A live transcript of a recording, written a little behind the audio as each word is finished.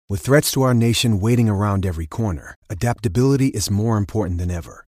With threats to our nation waiting around every corner, adaptability is more important than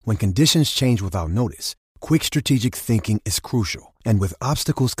ever. When conditions change without notice, quick strategic thinking is crucial. And with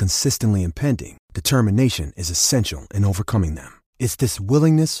obstacles consistently impending, determination is essential in overcoming them. It's this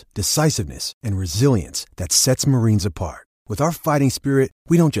willingness, decisiveness, and resilience that sets Marines apart. With our fighting spirit,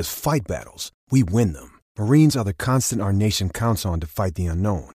 we don't just fight battles, we win them. Marines are the constant our nation counts on to fight the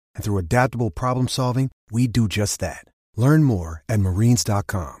unknown. And through adaptable problem solving, we do just that. Learn more at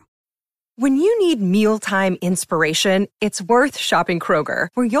marines.com. When you need mealtime inspiration, it's worth shopping Kroger,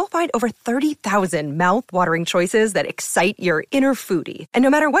 where you'll find over 30,000 mouth-watering choices that excite your inner foodie. And no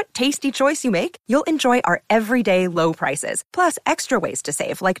matter what tasty choice you make, you'll enjoy our everyday low prices, plus extra ways to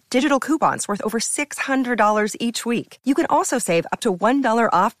save, like digital coupons worth over $600 each week. You can also save up to $1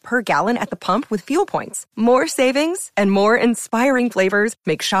 off per gallon at the pump with fuel points. More savings and more inspiring flavors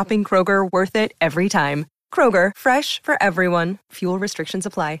make shopping Kroger worth it every time. Kroger, fresh for everyone. Fuel restrictions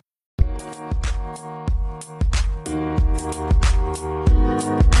apply.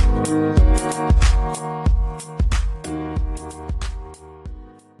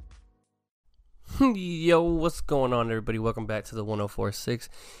 Yo, what's going on, everybody? Welcome back to the 104.6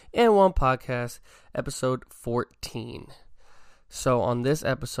 and 1 podcast, episode 14. So on this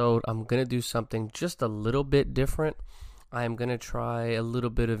episode, I'm going to do something just a little bit different. I'm going to try a little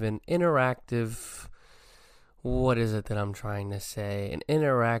bit of an interactive, what is it that I'm trying to say? An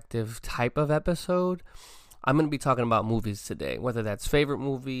interactive type of episode. I'm going to be talking about movies today, whether that's favorite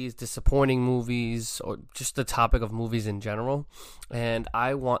movies, disappointing movies, or just the topic of movies in general. And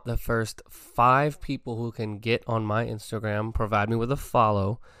I want the first 5 people who can get on my Instagram, provide me with a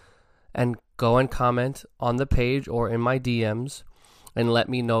follow, and go and comment on the page or in my DMs and let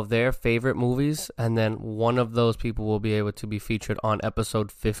me know their favorite movies. And then one of those people will be able to be featured on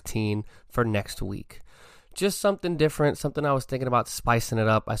episode 15 for next week. Just something different, something I was thinking about spicing it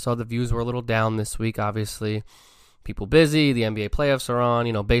up. I saw the views were a little down this week, obviously. People busy, the NBA playoffs are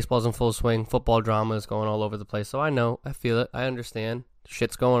on, baseball's in full swing, football drama is going all over the place. So I know, I feel it, I understand.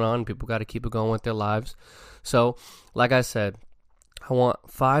 Shit's going on, people got to keep it going with their lives. So, like I said, I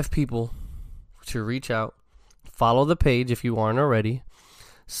want 5 people to reach out, follow the page if you aren't already,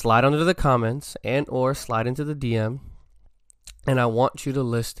 slide under the comments and or slide into the DM, and I want you to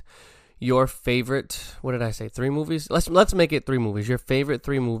list your favorite, 3 movies? Let's make it 3 movies. Your favorite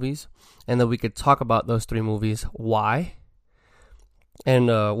 3 movies, and then we could talk about those 3 movies, why, and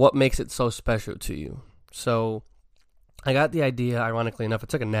what makes it so special to you. So I got the idea, ironically enough. I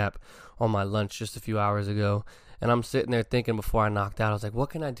took a nap on my lunch just a few hours ago, and I'm sitting there thinking before I knocked out, I was like,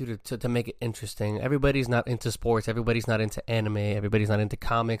 what can I do to make it interesting? Everybody's not into sports. Everybody's not into anime. Everybody's not into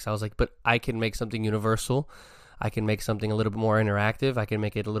comics. I was like, but I can make something universal. I can make something a little bit more interactive. I can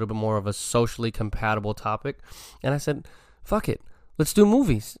make it a little bit more of a socially compatible topic. And I said, fuck it. Let's do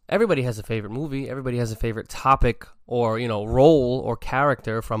movies. Everybody has a favorite movie. Everybody has a favorite topic or, role or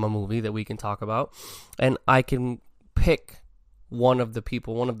character from a movie that we can talk about. And I can pick one of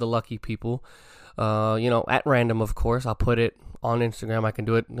the lucky people, at random, of course. I'll put it on Instagram. I can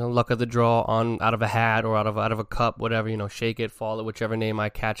do it, luck of the draw, out of a hat or out of a cup, whatever, shake it, fall it, whichever name I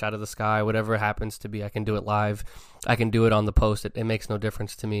catch out of the sky, whatever it happens to be. I can do it live. I can do it on the post. It makes no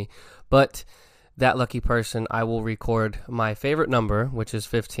difference to me. But that lucky person, I will record my favorite number, which is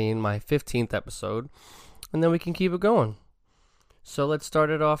 15, my 15th episode, and then we can keep it going. So let's start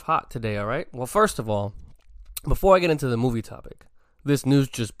it off hot today, all right? Well, first of all, before I get into the movie topic, this news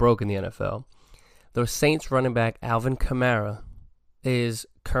just broke in the NFL. The Saints running back Alvin Kamara is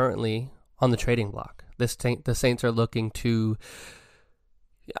currently on the trading block. The Saints are looking to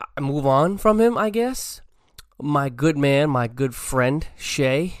move on from him, I guess. My good man, my good friend,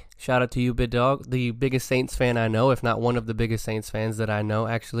 Shay, shout out to you, big dog, the biggest Saints fan I know, if not one of the biggest Saints fans that I know,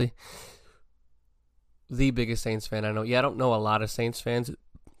 actually. The biggest Saints fan I know. Yeah, I don't know a lot of Saints fans,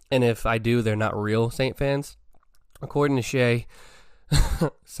 and if I do, they're not real Saint fans. According to Shay,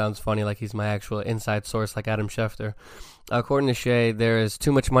 sounds funny like he's my actual inside source like Adam Schefter. According to Shay, there is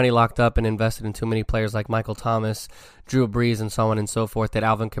too much money locked up and invested in too many players like Michael Thomas, Drew Brees, and so on and so forth that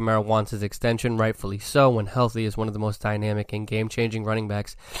Alvin Kamara wants his extension, rightfully so, when healthy, is one of the most dynamic and game-changing running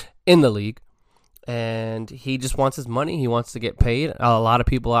backs in the league. And he just wants his money. He wants to get paid. A lot of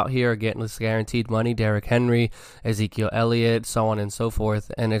people out here are getting this guaranteed money. Derrick Henry, Ezekiel Elliott, so on and so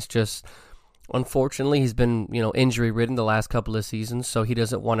forth. And it's just, unfortunately, he's been, injury-ridden the last couple of seasons, so he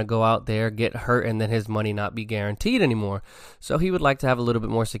doesn't want to go out there, get hurt, and then his money not be guaranteed anymore. So he would like to have a little bit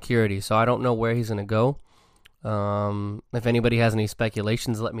more security. So I don't know where he's going to go. If anybody has any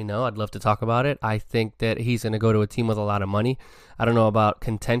speculations, let me know. I'd love to talk about it. I think that he's going to go to a team with a lot of money. I don't know about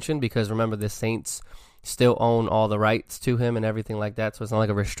contention because, remember, the Saints still own all the rights to him and everything like that. So it's not like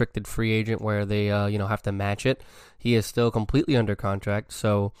a restricted free agent where they, have to match it. He is still completely under contract.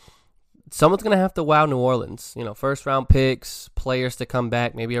 So someone's going to have to wow New Orleans. First round picks, players to come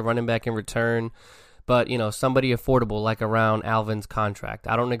back, maybe a running back in return. But, somebody affordable like around Alvin's contract.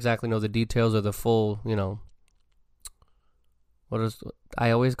 I don't exactly know the details or the full, I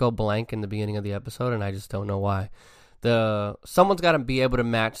always go blank in the beginning of the episode, and I just don't know why. Someone's got to be able to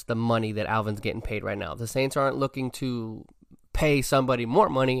match the money that Alvin's getting paid right now. The Saints aren't looking to pay somebody more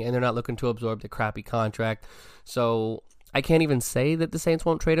money, and they're not looking to absorb the crappy contract. So I can't even say that the Saints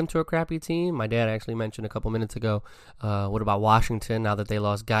won't trade him to a crappy team. My dad actually mentioned a couple minutes ago, what about Washington? Now that they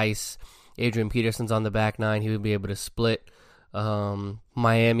lost Geis, Adrian Peterson's on the back nine. He would be able to split.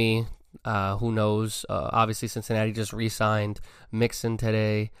 Miami, who knows? Obviously, Cincinnati just re-signed Mixon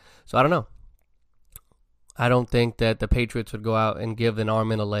today. So I don't know. I don't think that the Patriots would go out and give an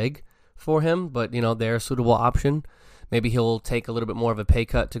arm and a leg for him, but, they're a suitable option. Maybe he'll take a little bit more of a pay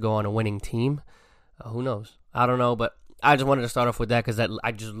cut to go on a winning team. Who knows? I don't know, but I just wanted to start off with that because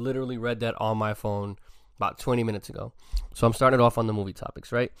I just literally read that on my phone about 20 minutes ago. So I'm starting it off on the movie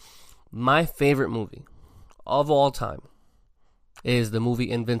topics, right? My favorite movie of all time is the movie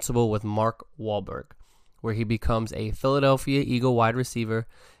Invincible with Mark Wahlberg, where he becomes a Philadelphia Eagle wide receiver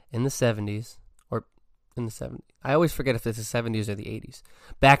in the 70s. In the 70s. I always forget if it's the 70s or the 80s.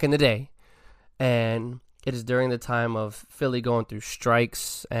 Back in the day. And it is during the time of Philly going through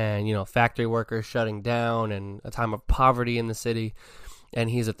strikes and, factory workers shutting down and a time of poverty in the city. And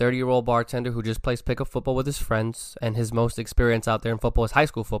he's a 30-year-old bartender who just plays pickup football with his friends. And his most experience out there in football is high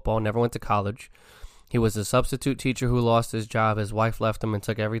school football, never went to college. He was a substitute teacher who lost his job. His wife left him and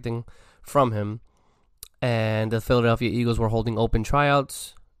took everything from him. And the Philadelphia Eagles were holding open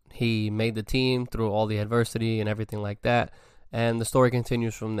tryouts. He made the team through all the adversity and everything like that, and the story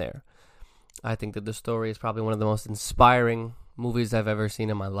continues from there. I think that the story is probably one of the most inspiring movies I've ever seen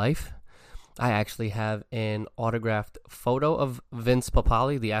in my life. I actually have an autographed photo of Vince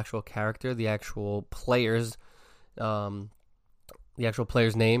Papale, the actual character, the actual player's name.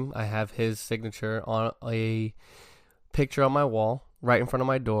 I have his signature on a picture on my wall right in front of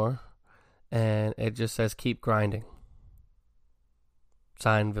my door, and it just says, "Keep grinding."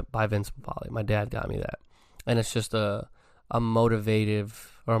 Signed by Vince Papale. My dad got me that. And it's just a motivating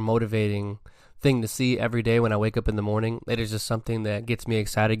thing to see every day when I wake up in the morning. It is just something that gets me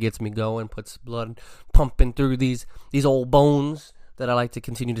excited, gets me going, puts blood pumping through these old bones that I like to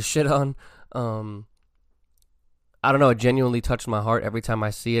continue to shit on. I don't know, it genuinely touched my heart every time I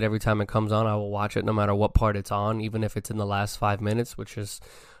see it. Every time it comes on, I will watch it no matter what part it's on, even if it's in the last 5 minutes, which is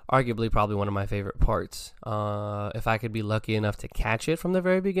arguably probably one of my favorite parts. If I could be lucky enough to catch it from the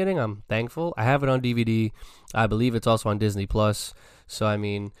very beginning, I'm thankful. I have it on DVD. I believe it's also on Disney Plus. So I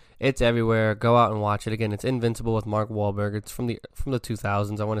mean, it's everywhere. Go out and watch it. Again, it's Invincible with Mark Wahlberg. It's from the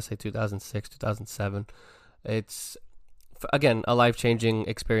 2000s. I want to say 2006, 2007. It's, again, a life-changing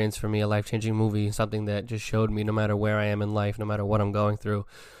experience for me, a life-changing movie, something that just showed me no matter where I am in life, no matter what I'm going through,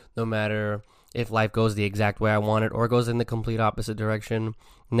 no matter if life goes the exact way I want it or goes in the complete opposite direction,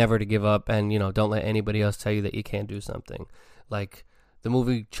 never to give up, and, don't let anybody else tell you that you can't do something. Like, the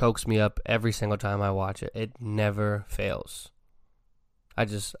movie chokes me up every single time I watch it. It never fails.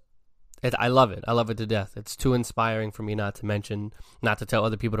 I love it. I love it to death. It's too inspiring for me not to tell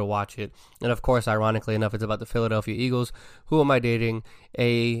other people to watch it. And of course, ironically enough, it's about the Philadelphia Eagles. Who am I dating?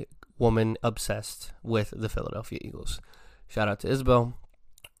 A woman obsessed with the Philadelphia Eagles. Shout out to Isabel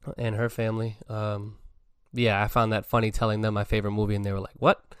and her family. I found that funny telling them my favorite movie, and they were like,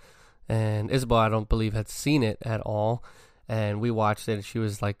 "What?" And Isabel, I don't believe, had seen it at all. And we watched it, and she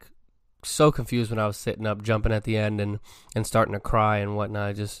was like so confused when I was sitting up, jumping at the end and starting to cry and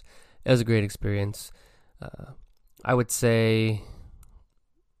whatnot. It was a great experience. I would say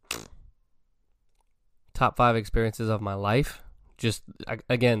top 5 experiences of my life.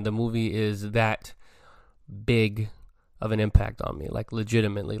 Again, the movie is that big of an impact on me, like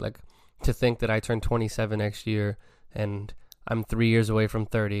legitimately. Like, to think that I turn 27 next year and I'm 3 years away from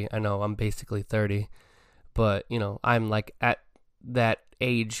 30. I know I'm basically 30, but I'm like at that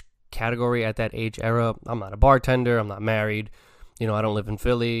age category, at that age era. I'm not a bartender. I'm not married. I don't live in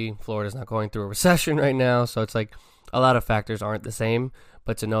Philly. Florida's not going through a recession right now. So it's like a lot of factors aren't the same,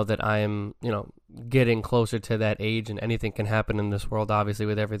 but to know that I'm, getting closer to that age, and anything can happen in this world, obviously,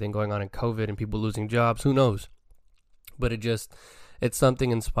 with everything going on in COVID and people losing jobs, who knows? But it's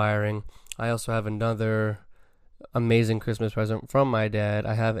something inspiring. I also have another amazing Christmas present from my dad.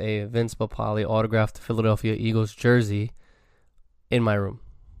 I have a Vince Papale autographed Philadelphia Eagles jersey in my room.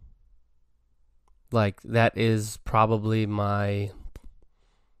 Like, that is probably my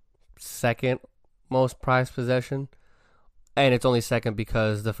second most prized possession. And it's only second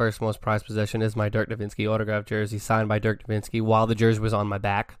because the first most prized possession is my Dirk Nowitzki autographed jersey signed by Dirk Nowitzki while the jersey was on my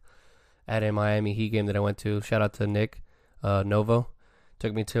back at a Miami Heat game that I went to. Shout out to Nick Novo.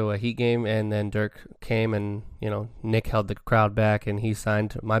 Took me to a Heat game, and then Dirk came and, Nick held the crowd back and he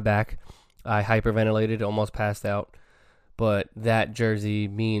signed my back. I hyperventilated, almost passed out. But that jersey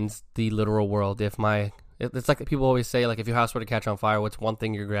means the literal world. It's like people always say, like, if your house were to catch on fire, what's one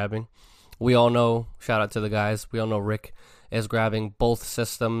thing you're grabbing? We all know, shout out to the guys, we all know Rick is grabbing both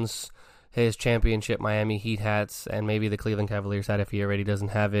systems, his championship Miami Heat hats, and maybe the Cleveland Cavaliers hat if he already doesn't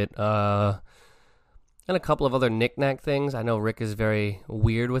have it. And a couple of other knick-knack things. I know Rick is very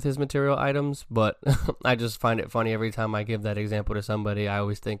weird with his material items, but I just find it funny every time I give that example to somebody. I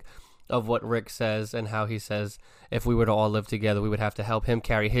always think of what Rick says and how he says if we were to all live together, we would have to help him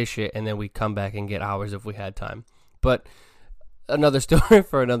carry his shit, and then we'd come back and get ours if we had time. But another story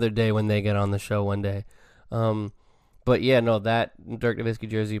for another day when they get on the show one day. But yeah, no, that Dirk Nowitzki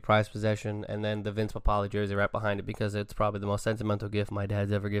jersey, prized possession, and then the Vince Papale jersey right behind it because it's probably the most sentimental gift my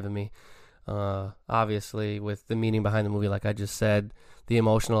dad's ever given me. Obviously, with the meaning behind the movie, like I just said, the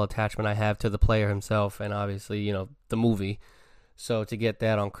emotional attachment I have to the player himself, and obviously, the movie. So to get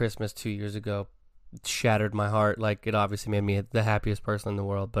that on Christmas 2 years ago shattered my heart. Like, it obviously made me the happiest person in the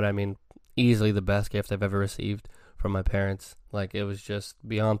world. But I mean, easily the best gift I've ever received from my parents. Like, it was just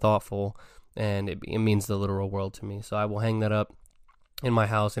beyond thoughtful, and it means the literal world to me. So I will hang that up in my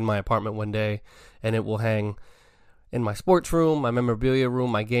house, in my apartment one day, and it will hang in my sports room, my memorabilia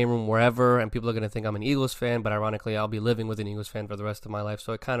room, my game room, wherever, and people are going to think I'm an Eagles fan, but ironically, I'll be living with an Eagles fan for the rest of my life,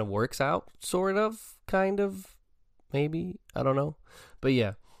 so it kind of works out, sort of, kind of, maybe, I don't know. But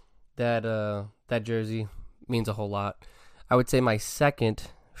yeah, that jersey means a whole lot. I would say my second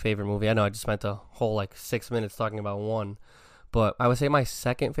favorite movie, I know I just spent a whole 6 minutes talking about one, but I would say my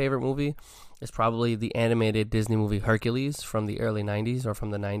second favorite movie is probably the animated Disney movie Hercules from the early 90s or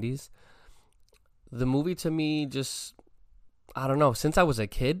from the 90s. The movie to me just, I don't know, since I was a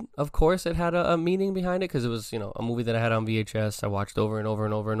kid, of course it had a meaning behind it because it was, a movie that I had on VHS. I watched over and over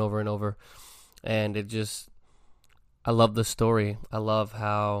and over and over and over. And it just, I love the story. I love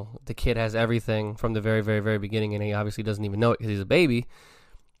how the kid has everything from the very, very, very beginning, and he obviously doesn't even know it because he's a baby.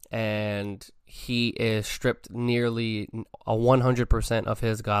 And he is stripped nearly 100% of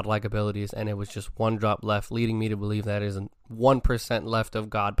his godlike abilities, and it was just one drop left, leading me to believe that is 1% left of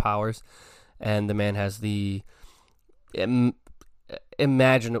God powers. And the man has the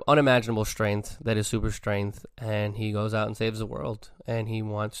unimaginable strength that is super strength, and he goes out and saves the world. And he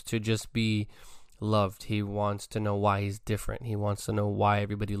wants to just be loved. He wants to know why he's different. He wants to know why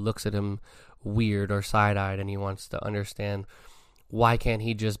everybody looks at him weird or side-eyed, and he wants to understand why can't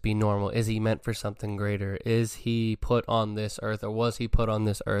he just be normal? Is he meant for something greater? Is he put on this earth, or was he put on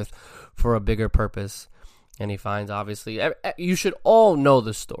this earth for a bigger purpose? And he finds, obviously, you should all know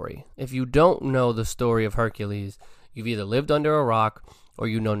the story. If you don't know the story of Hercules, you've either lived under a rock or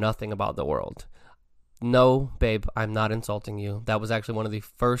you know nothing about the world. No, babe, I'm not insulting you. That was actually one of the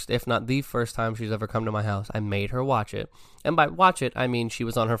first, if not the first time she's ever come to my house. I made her watch it. And by watch it, I mean she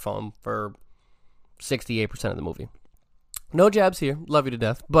was on her phone for 68% of the movie. No jabs here. Love you to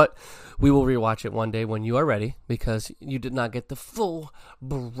death. But we will rewatch it one day when you are ready, because you did not get the full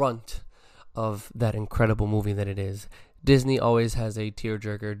brunt of that incredible movie that it is. Disney always has a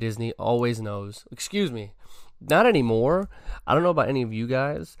tearjerker. Disney always knows. Excuse me. Not anymore. I don't know about any of you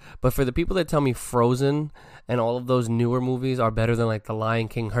guys, but for the people that tell me Frozen and all of those newer movies are better than The Lion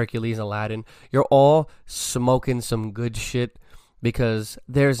King, Hercules, Aladdin, you're all smoking some good shit, because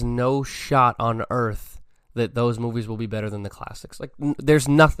there's no shot on earth that those movies will be better than the classics. There's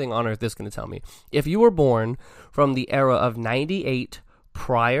nothing on earth that's going to tell me. If you were born from the era of 98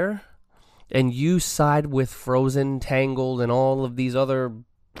 prior, and you side with Frozen, Tangled, and all of these other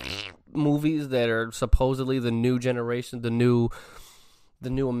movies that are supposedly the new generation, the new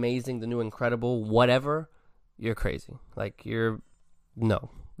amazing, the new incredible, whatever, you're crazy. No.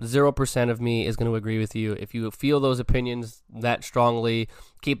 0% of me is going to agree with you. If you feel those opinions that strongly,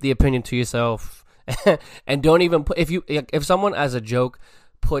 keep the opinion to yourself. And don't even put, if someone as a joke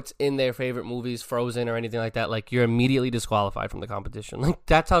puts in their favorite movies Frozen or anything like that, you're immediately disqualified from the competition.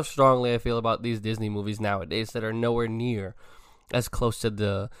 That's how strongly I feel about these Disney movies nowadays that are nowhere near as close to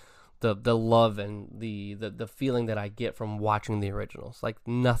the love and the feeling that I get from watching the originals.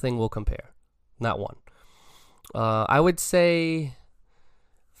 Nothing will compare. Not one. I would say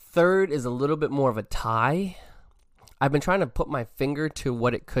third is a little bit more of a tie. I've been trying to put my finger to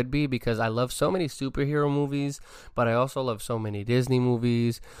what it could be, because I love so many superhero movies, but I also love so many Disney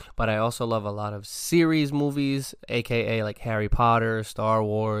movies, but I also love a lot of series movies, aka Harry Potter, Star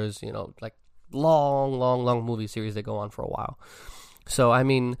Wars, long movie series that go on for a while. So, I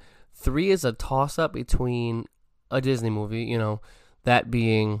mean, 3 is a toss-up between a Disney movie, you know, that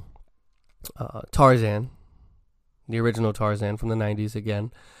being Tarzan, the original Tarzan from the 90s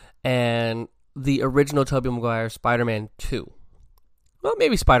again, and the original Tobey Maguire Spider-Man 2. Well,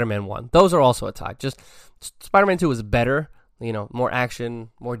 maybe Spider-Man 1. Those are also a tie. Just Spider-Man 2 is better, you know, more action,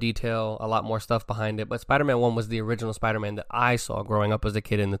 more detail, a lot more stuff behind it. But Spider-Man 1 was the original Spider-Man that I saw growing up as a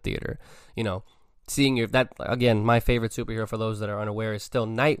kid in the theater. You know, seeing that, again, my favorite superhero for those that are unaware is still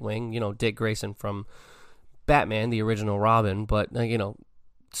Nightwing, you know, Dick Grayson from Batman, the original Robin. But, you know,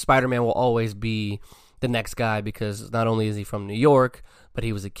 Spider-Man will always be the next guy because not only is he from New York, but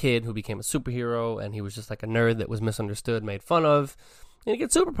he was a kid who became a superhero, and he was just like a nerd that was misunderstood, made fun of. And he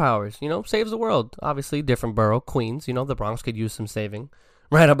gets superpowers, you know, saves the world. Obviously, different borough, Queens, you know, the Bronx could use some saving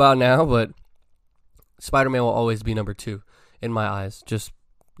right about now, but Spider-Man will always be number 2 in my eyes. Just,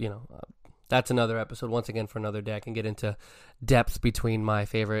 you know, that's another episode. Once again, for another day, I can get into depth between my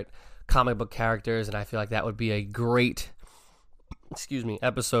favorite comic book characters, and I feel like that would be a great,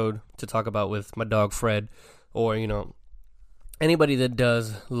 episode to talk about with my dog Fred, or, you know, anybody that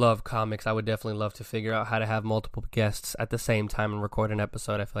does love comics. I would definitely love to figure out how to have multiple guests at the same time and record an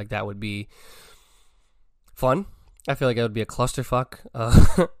episode. I feel like that would be fun. I feel like it would be a clusterfuck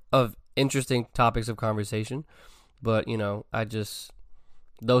of interesting topics of conversation. But, you know,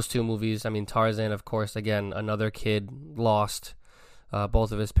 those 2 movies, I mean, Tarzan, of course, again, another kid lost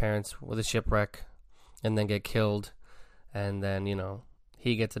both of his parents with a shipwreck and then get killed. And then, you know,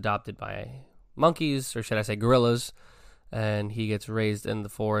 he gets adopted by monkeys, or should I say gorillas, and he gets raised in the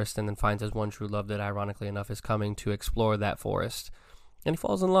forest and then finds his one true love that, ironically enough, is coming to explore that forest. And he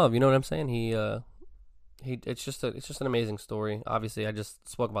falls in love, you know what I'm saying? It's just an amazing story. Obviously, I just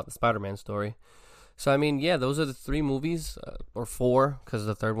spoke about the Spider-Man story. So, I mean, yeah, those are the 3 movies, or 4, because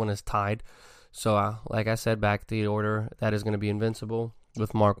the third one is tied. So, like I said, back to the order, that is going to be Invincible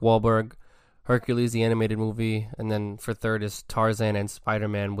with Mark Wahlberg, Hercules, the animated movie, and then for third is Tarzan and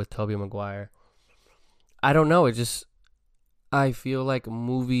Spider-Man with Tobey Maguire. I don't know, I feel like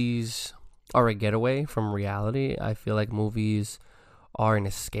movies are a getaway from reality. I feel like movies are an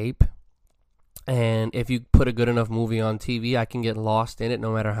escape. And if you put a good enough movie on TV, I can get lost in it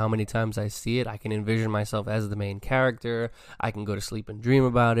no matter how many times I see it. I can envision myself as the main character. I can go to sleep and dream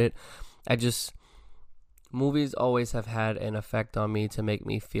about it. Movies always have had an effect on me to make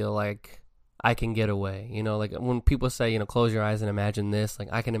me feel like I can get away. You know, like when people say, you know, close your eyes and imagine this, like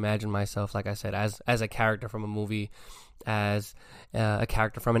I can imagine myself, like I said, as a character from a movie, as a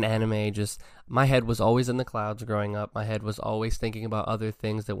character from an anime. Just my head was always in the clouds growing up. My head was always thinking about other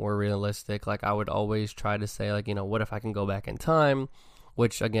things that were realistic. Like I would always try to say, like, you know, what if I can go back in time,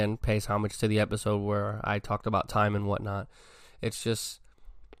 which again pays homage to the episode where I talked about time and whatnot. It's just,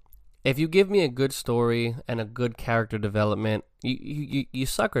 if you give me a good story and a good character development, you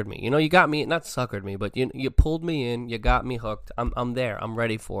suckered me. You know, you got me, not suckered me, but you pulled me in, you got me hooked. I'm there. I'm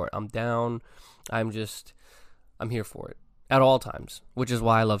ready for it. I'm down. I'm here for it at all times, which is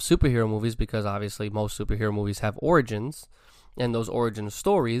why I love superhero movies, because obviously most superhero movies have origins, and those origin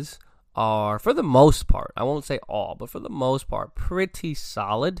stories are, for the most part, I won't say all, but for the most part, pretty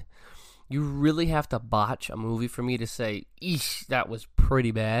solid. You really have to botch a movie for me to say, eesh, that was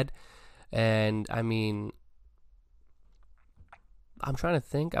pretty bad. And, I mean, I'm trying to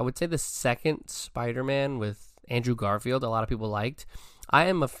think. I would say the second Spider-Man with Andrew Garfield, a lot of people liked. I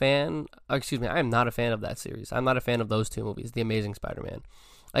am not a fan of that series. I'm not a fan of those 2 movies, The Amazing Spider-Man.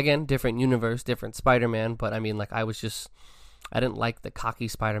 Again, different universe, different Spider-Man, but, I mean, like, I didn't like the cocky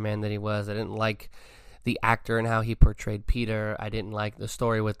Spider-Man that he was. I didn't like the actor and how he portrayed Peter. I didn't like the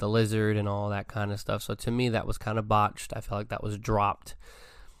story with the lizard and all that kind of stuff. So to me, that was kind of botched. I felt like that was dropped.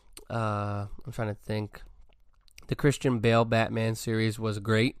 I'm trying to think. The Christian Bale Batman series was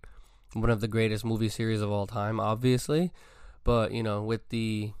great. One of the greatest movie series of all time, obviously. But, you know, with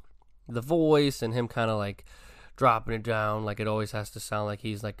the voice and him kind of like dropping it down, like it always has to sound like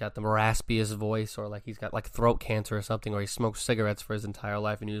he's like got the raspiest voice, or like he's got like throat cancer or something, or he smoked cigarettes for his entire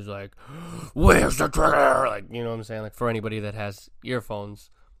life and he was like, where's the trigger? Like, you know what I'm saying? Like, for anybody that has earphones,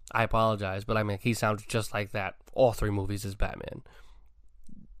 I apologize, but I mean, he sounds just like that. All 3 movies is Batman.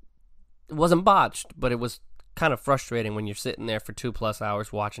 It wasn't botched, but it was kind of frustrating when you're sitting there for 2+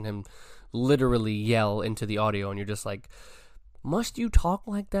 hours watching him literally yell into the audio, and you're just like, must you talk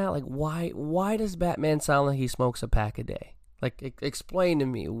like that? Like, why does Batman sound like he smokes a pack a day? Like, explain to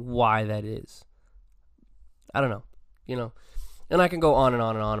me why that is. I don't know, you know. And I can go on and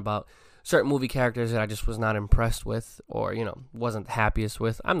on and on about certain movie characters that I just was not impressed with, or, you know, wasn't the happiest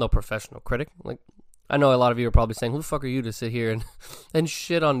with. I'm no professional critic. Like, I know a lot of you are probably saying, who the fuck are you to sit here and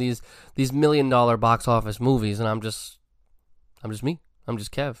shit on these $1 million box office movies? And I'm just me. I'm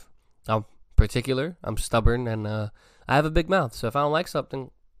just Kev. I'm particular. I'm stubborn, and I have a big mouth. So if I don't like something,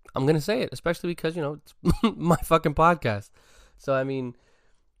 I'm going to say it, especially because, it's my fucking podcast. So, I mean,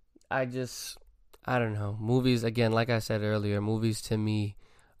 I don't know. Movies, again, like I said earlier, movies to me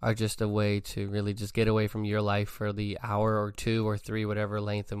are just a way to really just get away from your life for the hour or 2 or 3, whatever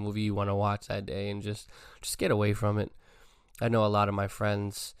length of movie you want to watch that day, and just get away from it. I know a lot of my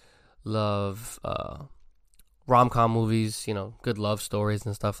friends love rom-com movies, good love stories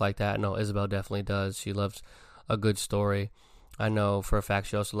and stuff like that. I know Isabel definitely does. She loves a good story. I know for a fact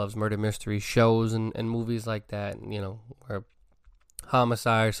she also loves murder mystery shows and movies like that, where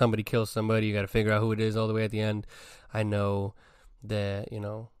homicide or somebody kills somebody, you got to figure out who it is all the way at the end. I know that,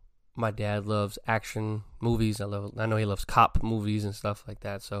 my dad loves action movies. I know he loves cop movies and stuff like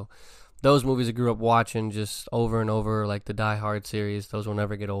that. So those movies I grew up watching just over and over, like the Die Hard series, those will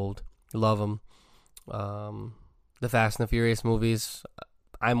never get old. Love them. The Fast and the Furious movies,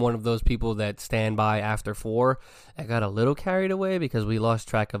 I'm one of those people that stand by after 4. I got a little carried away because we lost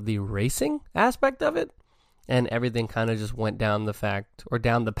track of the racing aspect of it, and everything kind of just went down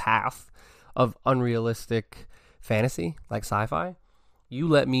the path of unrealistic fantasy, like sci-fi. You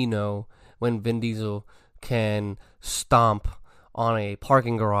let me know when Vin Diesel can stomp on a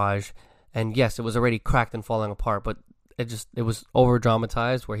parking garage, and yes, it was already cracked and falling apart, but it was over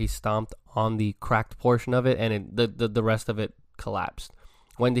dramatized where he stomped on the cracked portion of it, and the rest of it collapsed.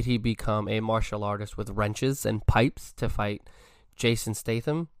 When did he become a martial artist with wrenches and pipes to fight Jason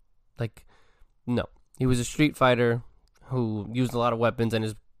Statham? No. He was a street fighter who used a lot of weapons and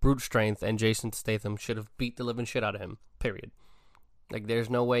his brute strength, and Jason Statham should have beat the living shit out of him, period. There's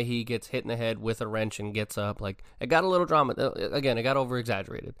no way he gets hit in the head with a wrench and gets up. It got a little drama. Again, it got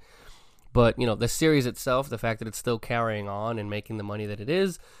over-exaggerated. But, the series itself, the fact that it's still carrying on and making the money that it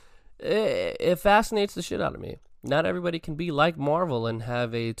is, it fascinates the shit out of me. Not everybody can be like Marvel and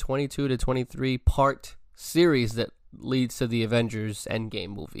have a 22 to 23 part series that leads to the Avengers Endgame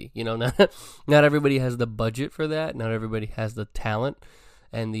movie. Not everybody has the budget for that. Not everybody has the talent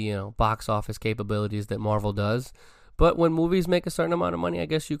and the box office capabilities that Marvel does. But when movies make a certain amount of money, I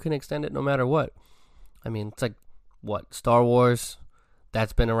guess you can extend it no matter what. I mean, it's like, Star Wars,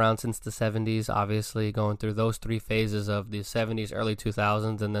 that's been around since the 70s, obviously, going through those 3 phases of the 70s, early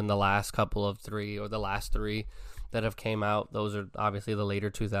 2000s, and then the last couple of 3, or the last 3 that have came out. Those are obviously the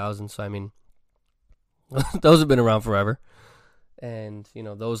later 2000s, so I mean, those have been around forever. And,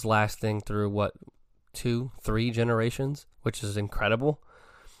 those lasting through, 2, 3 generations, which is incredible.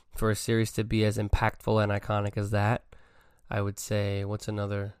 For a series to be as impactful and iconic as that, I would say, what's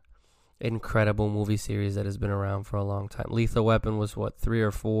another incredible movie series that has been around for a long time? Lethal Weapon was 3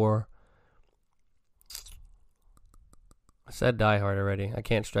 or 4. I said Die Hard already. I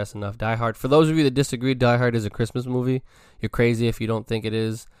can't stress enough. Die Hard. For those of you that disagree, Die Hard is a Christmas movie. You're crazy if you don't think it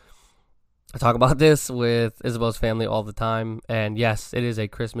is. I talk about this with Isabel's family all the time, and yes, it is a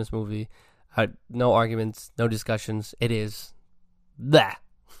Christmas movie. No arguments, no discussions. It is. Blah.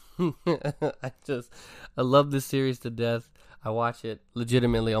 I love this series to death. I watch it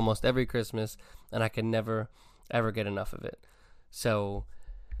legitimately almost every Christmas, and I can never, ever get enough of it. So,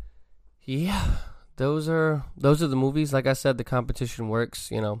 yeah, those are the movies. Like I said, the competition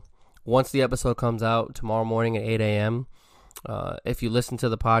works. Once the episode comes out tomorrow morning at 8 a.m., if you listen to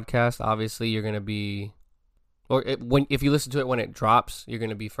the podcast, obviously you're going to be, if you listen to it when it drops, you're going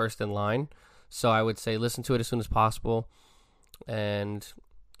to be first in line. So I would say listen to it as soon as possible, and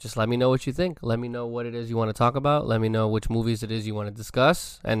just let me know what you think. Let me know what it is you want to talk about. Let me know which movies it is you want to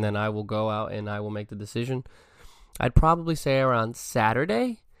discuss, and then I will go out and I will make the decision. I'd probably say around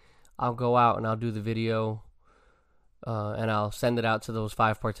Saturday, I'll go out and I'll do the video, and I'll send it out to those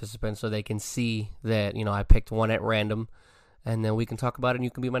 5 participants so they can see that, I picked one at random, and then we can talk about it, and you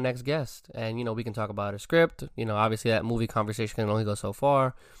can be my next guest. And, we can talk about a script. Obviously that movie conversation can only go so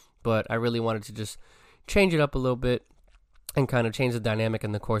far, but I really wanted to just change it up a little bit and kind of change the dynamic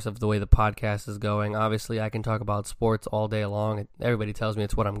in the course of the way the podcast is going. Obviously, I can talk about sports all day long. Everybody tells me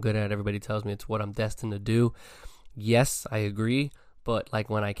it's what I'm good at. Everybody tells me it's what I'm destined to do. Yes, I agree. But like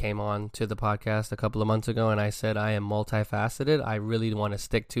when I came on to the podcast a couple of months ago and I said I am multifaceted, I really want to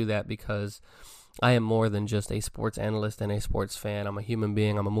stick to that because I am more than just a sports analyst and a sports fan. I'm a human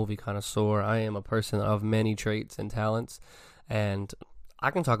being. I'm a movie connoisseur. I am a person of many traits and talents, and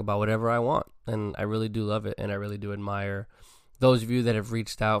I can talk about whatever I want, and I really do love it, and I really do admire those of you that have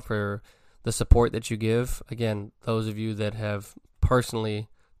reached out for the support that you give. Again, those of you that have personally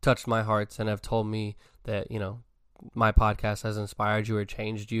touched my hearts and have told me that, my podcast has inspired you or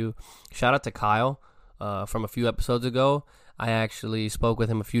changed you. Shout out to Kyle. from a few episodes ago. I actually spoke with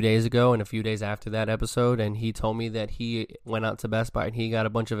him a few days ago and a few days after that episode, and he told me that he went out to Best Buy and he got a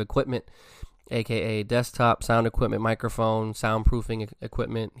bunch of equipment, aka desktop, sound equipment, microphone, soundproofing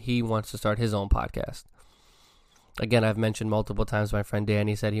equipment. He wants to start his own podcast. Again, I've mentioned multiple times my friend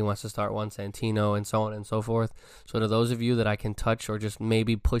Danny said he wants to start one, Santino, and so on and so forth. So to those of you that I can touch or just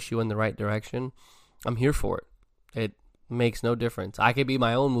maybe push you in the right direction, I'm here for it. It makes no difference. I could be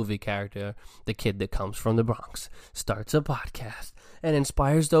my own movie character, the kid that comes from the Bronx, starts a podcast, and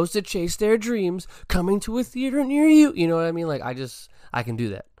inspires those to chase their dreams, coming to a theater near you. You know what I mean? Like, I can do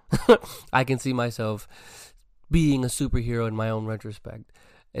that. I can see myself being a superhero in my own retrospect.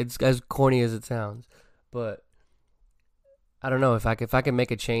 It's as corny as it sounds, but I don't know, if I can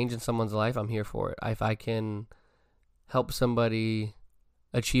make a change in someone's life, I'm here for it. If I can help somebody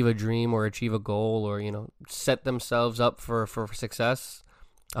achieve a dream or achieve a goal, or set themselves up for success,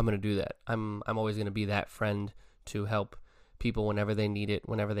 I'm gonna do that. I'm always gonna be that friend to help people whenever they need it,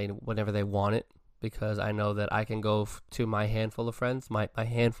 whenever they want it, because I know that I can go to my handful of friends, my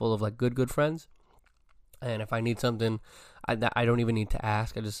handful of like good friends, and if I need something, I don't even need to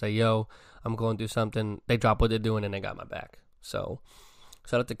ask. I just say, yo, I'm going through something. They drop what they're doing and they got my back. So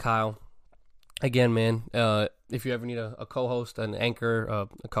shout out to Kyle. Again, man, if you ever need a co-host, an anchor,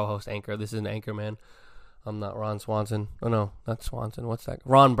 a co-host anchor, this is an anchor, man. I'm not Ron Swanson. Oh, no, not Swanson. What's that?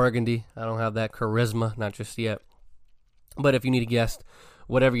 Ron Burgundy. I don't have that charisma, not just yet. But if you need a guest,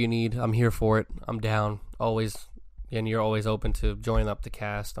 whatever you need, I'm here for it. I'm down, always, and you're always open to joining up the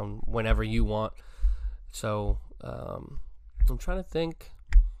cast on whenever you want. So I'm trying to think.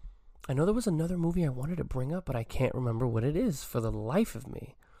 I know there was another movie I wanted to bring up, but I can't remember what it is for the life of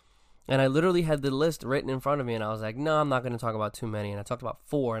me. And I literally had the list written in front of me, and I was like, no, I'm not going to talk about too many. And I talked about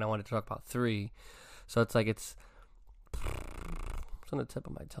 4, and I wanted to talk about 3. So it's like it's on the tip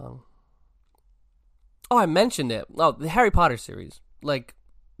of my tongue. Oh, I mentioned it. Oh, the Harry Potter series. Like,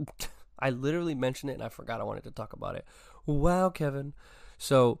 I literally mentioned it, and I forgot I wanted to talk about it. Wow, Kevin.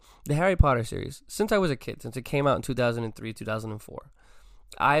 So the Harry Potter series, since I was a kid, since it came out in 2003, 2004,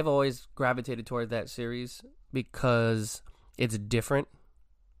 I've always gravitated toward that series because it's different.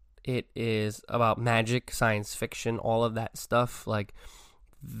 It is about magic, science fiction, all of that stuff. Like,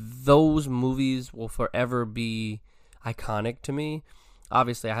 those movies will forever be iconic to me.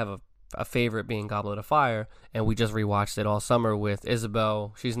 Obviously, I have a favorite being Goblet of Fire, and we just rewatched it all summer with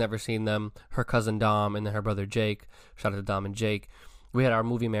Isabel. She's never seen them, her cousin Dom, and then her brother Jake. Shout out to Dom and Jake. We had our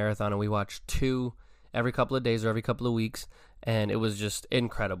movie marathon, and we watched 2 every couple of days or every couple of weeks, and it was just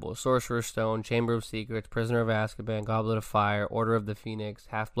incredible. Sorcerer's Stone, Chamber of Secrets, Prisoner of Azkaban, Goblet of Fire, Order of the Phoenix,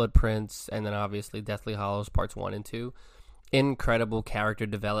 Half-Blood Prince, and then obviously Deathly Hallows Parts 1 and 2. Incredible character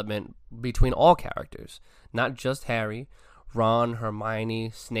development between all characters, not just Harry, Ron,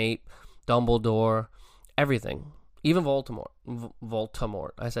 Hermione, Snape, Dumbledore, everything. Even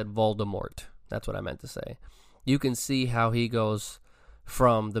Voldemort. I said Voldemort. That's what I meant to say. You can see how he goes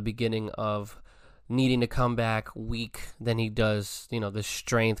from the beginning of needing to come back weak, then he does, the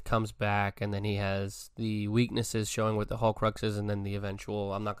strength comes back, and then he has the weaknesses showing with the Horcruxes, and then the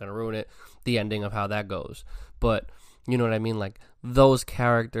eventual, I'm not going to ruin it, the ending of how that goes. But, you know what I mean? Like, those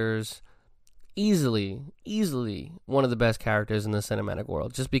characters, easily one of the best characters in the cinematic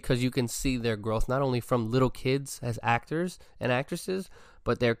world, just because you can see their growth, not only from little kids as actors and actresses,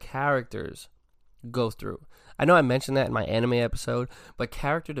 but their characters go through. I know I mentioned that in my anime episode, but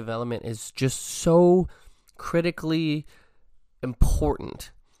character development is just so critically important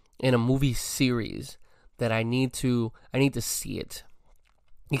in a movie series that I need to see it.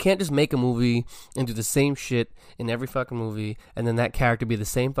 You can't just make a movie and do the same shit in every fucking movie, and then that character be the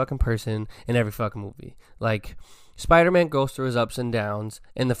same fucking person in every fucking movie. Like, Spider-Man goes through his ups and downs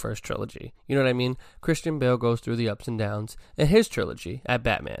in the first trilogy. You know what I mean? Christian Bale goes through the ups and downs in his trilogy as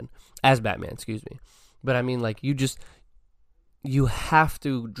Batman, excuse me. But I mean, like, you have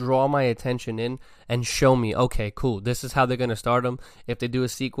to draw my attention in and show me, okay, cool, this is how they're going to start him. If they do a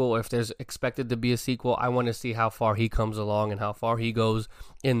sequel, or if there's expected to be a sequel, I want to see how far he comes along and how far he goes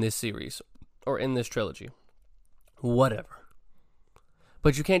in this series or in this trilogy. Whatever.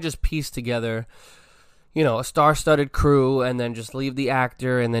 But you can't just piece together, a star-studded crew and then just leave the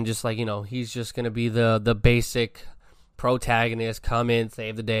actor and then just, like, he's just going to be the basic protagonist, come in,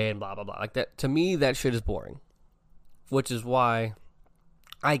 save the day, and blah, blah, blah. Like, that, to me, that shit is boring. Which is why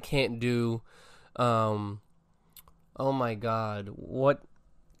I can't do, oh my God, what,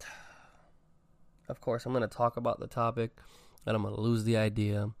 of course, I'm going to talk about the topic, and I'm going to lose the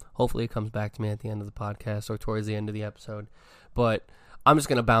idea. Hopefully it comes back to me at the end of the podcast or towards the end of the episode, but I'm just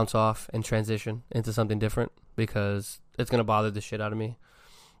going to bounce off and transition into something different because it's going to bother the shit out of me.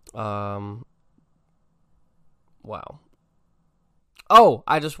 Wow. Oh,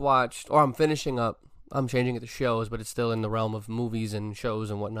 I just watched, or I'm finishing up. I'm changing it to shows, but it's still in the realm of movies and shows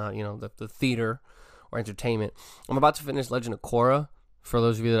and whatnot, the theater or entertainment. I'm about to finish Legend of Korra. For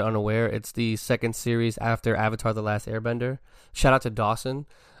those of you that are unaware, it's the second series after Avatar The Last Airbender. Shout out to Dawson.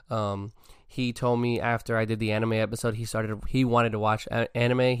 He told me after I did the anime episode, he wanted to watch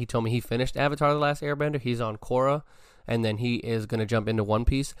anime. He told me he finished Avatar The Last Airbender. He's on Korra, and then he is going to jump into One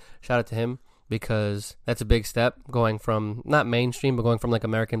Piece. Shout out to him, because that's a big step, going from, not mainstream, but going from like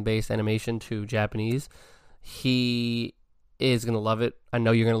American-based animation to Japanese. He is going to love it. I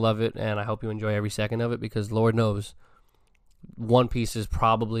know you're going to love it, and I hope you enjoy every second of it, because Lord knows, One Piece is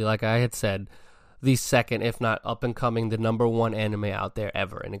probably, like I had said, the second, if not up-and-coming, the number one anime out there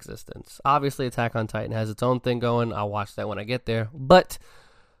ever in existence. Obviously, Attack on Titan has its own thing going. I'll watch that when I get there. But,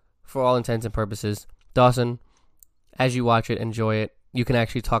 for all intents and purposes, Dawson, as you watch it, enjoy it. You can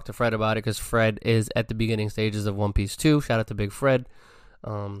actually talk to Fred about it, because Fred is at the beginning stages of One Piece 2. Shout out to Big Fred.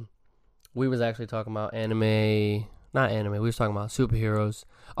 We was actually talking about we was talking about superheroes.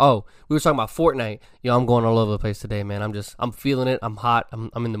 Oh, we were talking about Fortnite. Yo, I'm going all over the place today, man. I'm feeling it. I'm hot.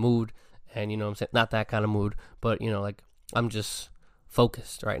 I'm in the mood. And you know what I'm saying? Not that kind of mood, but I'm just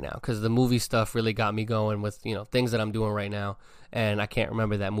focused right now, because the movie stuff really got me going with, things that I'm doing right now. And I can't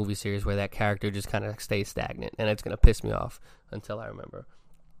remember that movie series where that character just kind of stays stagnant, and it's going to piss me off until I remember.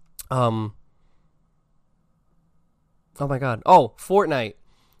 Oh my God. Oh, Fortnite.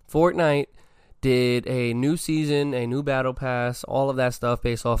 Fortnite did a new season, a new battle pass, all of that stuff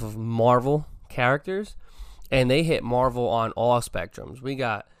based off of Marvel characters, and they hit Marvel on all spectrums. We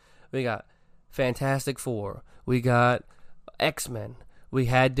got Fantastic Four. We got X-Men. We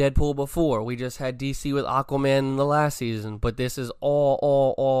had Deadpool before. We just had DC with Aquaman in the last season. But this is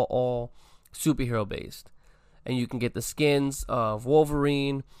all superhero based. And you can get the skins of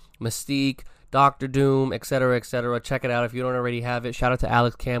Wolverine, Mystique, Doctor Doom, etc., etc. Check it out if you don't already have it. Shout out to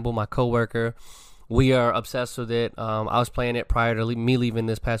Alex Campbell, my coworker. We are obsessed with it. I was playing it prior to me leaving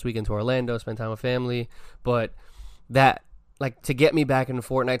this past weekend to Orlando, spend time with family. But that, to get me back into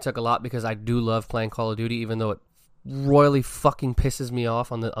Fortnite took a lot, because I do love playing Call of Duty, even though it royally fucking pisses me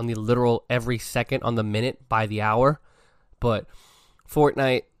off on the literal every second, on the minute, by the hour. But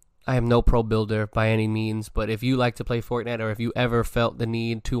Fortnite, I am no pro builder by any means, but if you like to play Fortnite, or if you ever felt the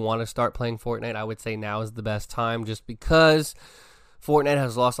need to want to start playing Fortnite, I would say now is the best time, just because Fortnite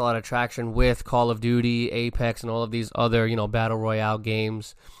has lost a lot of traction with Call of Duty, Apex, and all of these other, battle royale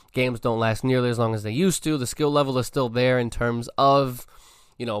games. Games don't last nearly as long as they used to. The skill level is still there in terms of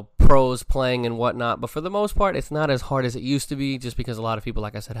pros playing and whatnot. But for the most part, it's not as hard as it used to be, just because a lot of people,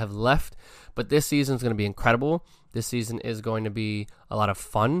 like I said, have left. But this season is going to be incredible. This season is going to be a lot of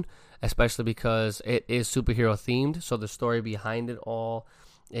fun, especially because it is superhero themed. So the story behind it all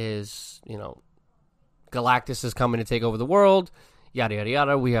is, Galactus is coming to take over the world. Yada, yada,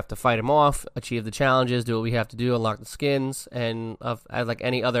 yada. We have to fight him off, achieve the challenges, do what we have to do, unlock the skins. And as like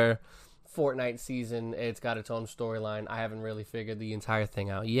any other Fortnite season, it's got its own storyline. I haven't really figured the entire thing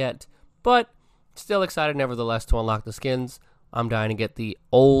out yet, but still excited nevertheless to unlock the skins. I'm dying to get the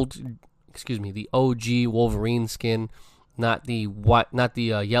OG Wolverine skin, not the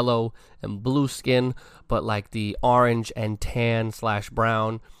yellow and blue skin, but like the orange and tan /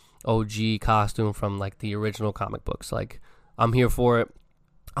 brown OG costume from like the original comic books. Like, I'm here for it.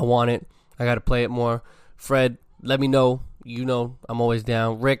 I want it. I got to play it more. Fred, let me know. I'm always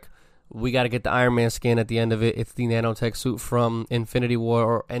down. Rick, we got to get the Iron Man skin at the end of it. It's the nanotech suit from Infinity War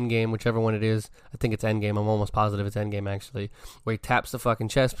or Endgame, whichever one it is. I think it's Endgame. I'm almost positive it's Endgame, actually. Where he taps the fucking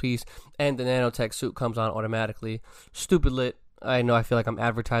chest piece, and the nanotech suit comes on automatically. Stupid lit. I know I feel like I'm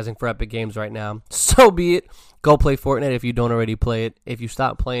advertising for Epic Games right now. So be it. Go play Fortnite if you don't already play it. If you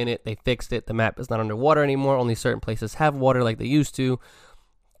stop playing it, they fixed it. The map is not underwater anymore. Only certain places have water like they used to.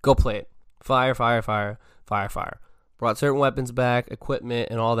 Go play it. Fire, fire, fire, fire, fire. Brought certain weapons back, equipment,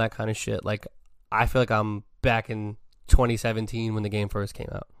 and all that kind of shit. Like, I feel like I'm back in 2017 when the game first came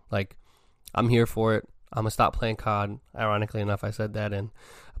out. Like, I'm here for it. I'm going to stop playing COD. Ironically enough, I said that, and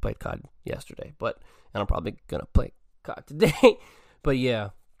I played COD yesterday. And I'm probably going to play COD today. But yeah,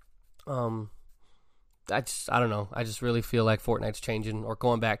 I don't know. I just really feel like Fortnite's changing or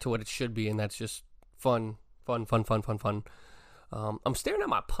going back to what it should be, and that's just fun. I'm staring at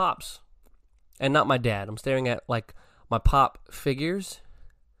my pops, and not my dad. I'm staring at like my pop figures,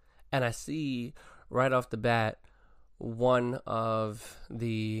 and I see right off the bat one of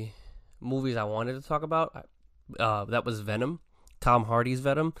the movies I wanted to talk about. That was Venom, Tom Hardy's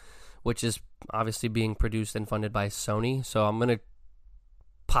Venom, which is obviously being produced and funded by Sony. So I'm going to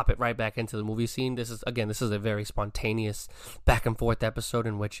pop it right back into the movie scene. This is a very spontaneous back and forth episode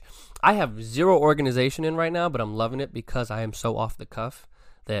in which I have zero organization in right now, but I'm loving it because I am so off the cuff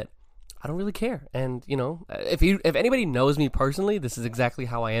that I don't really care. And, if anybody knows me personally, this is exactly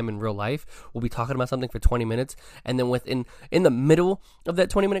how I am in real life. We'll be talking about something for 20 minutes, and then in the middle of that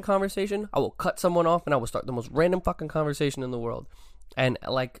 20-minute conversation, I will cut someone off, and I will start the most random fucking conversation in the world. And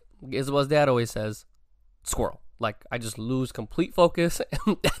like Isabel's dad always says, squirrel. Like, I just lose complete focus,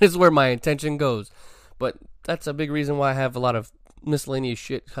 and that is where my attention goes. But that's a big reason why I have a lot of miscellaneous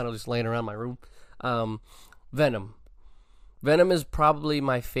shit kind of just laying around my room. Venom. Venom is probably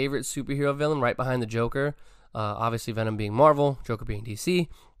my favorite superhero villain, right behind the Joker. Obviously, Venom being Marvel, Joker being DC.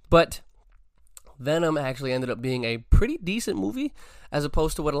 But Venom actually ended up being a pretty decent movie, as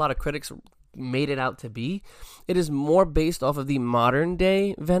opposed to what a lot of critics made it out to be. It is more based off of the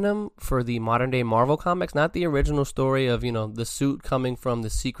modern-day Venom for the modern-day Marvel comics, not the original story of, the suit coming from the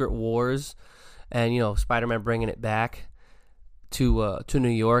Secret Wars and, Spider-Man bringing it back to New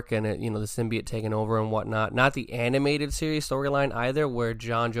York, and the symbiote taking over and whatnot. Not the animated series storyline either, where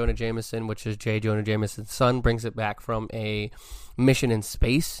John Jonah Jameson, which is J. Jonah Jameson's son, brings it back from a mission in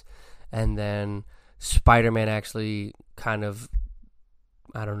space, and then Spider-Man actually kind of,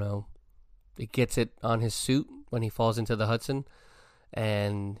 I don't know, it gets it on his suit when he falls into the Hudson,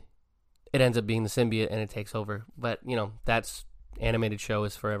 and it ends up being the symbiote, and it takes over. But, that's animated show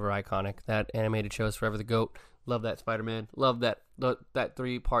is forever iconic. That animated show is forever the GOAT. Love that Spider-Man. Love that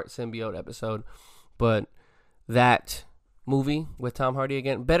 3-part symbiote episode. But that movie with Tom Hardy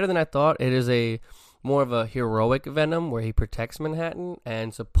again, better than I thought. It is more of a heroic Venom where he protects Manhattan.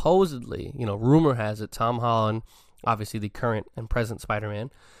 And supposedly, rumor has it, Tom Holland, obviously the current and present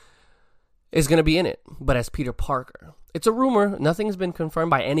Spider-Man, is going to be in it, but as Peter Parker. It's a rumor. Nothing's been confirmed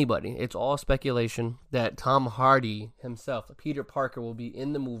by anybody. It's all speculation that Tom Hardy himself, Peter Parker, will be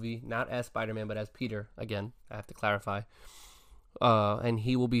in the movie, not as Spider-Man, but as Peter. Again, I have to clarify. And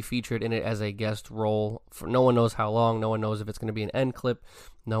he will be featured in it as a guest role for no one knows how long. No one knows if it's going to be an end clip.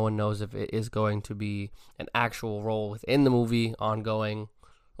 No one knows if it is going to be an actual role within the movie, ongoing,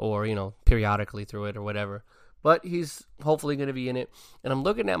 or, periodically through it or whatever. But he's hopefully going to be in it. And I'm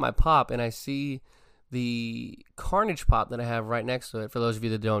looking at my pop, and I see the Carnage pop that I have right next to it. For those of you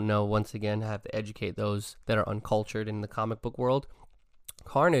that don't know, once again, I have to educate those that are uncultured in the comic book world.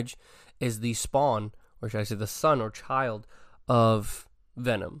 Carnage is the spawn, or should I say the son or child of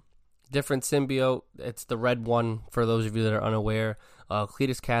Venom. Different symbiote. It's the red one, for those of you that are unaware.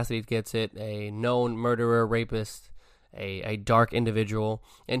 Cletus Cassidy gets it, a known murderer, rapist, a dark individual,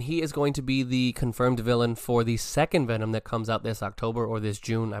 and he is going to be the confirmed villain for the second Venom that comes out this October or this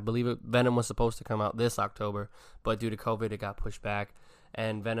June. I believe Venom was supposed to come out this October, but due to COVID, it got pushed back,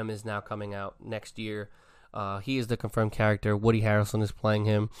 and Venom is now coming out next year. He is the confirmed character. Woody Harrelson is playing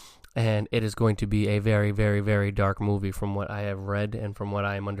him, and it is going to be a very, very, very dark movie from what I have read and from what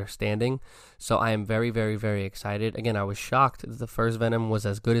I am understanding. So I am very, very, very excited. Again, I was shocked that the first Venom was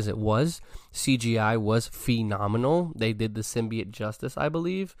as good as it was. CGI was phenomenal. They did the symbiote justice, I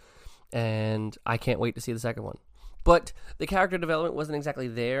believe, and I can't wait to see the second one. But the character development wasn't exactly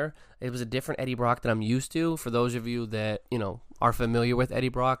there. It was a different Eddie Brock that I'm used to. For those of you that, are familiar with Eddie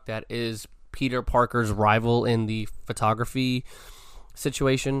Brock, that is Peter Parker's rival in the photography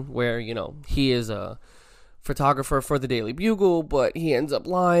situation where, he is a photographer for the Daily Bugle, but he ends up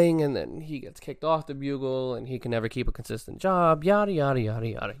lying, and then he gets kicked off the Bugle, and he can never keep a consistent job, yada, yada, yada,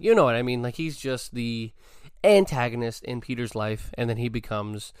 yada. You know what I mean? Like, he's just the antagonist in Peter's life, and then he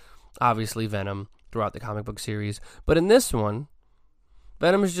becomes, obviously, Venom throughout the comic book series. But in this one,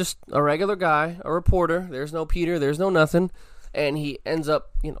 Venom is just a regular guy, a reporter. There's no Peter, there's no nothing, and he ends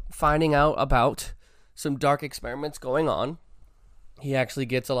up, finding out about some dark experiments going on. He actually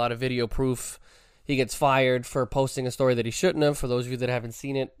gets a lot of video proof. He gets fired for posting a story that he shouldn't have. For those of you that haven't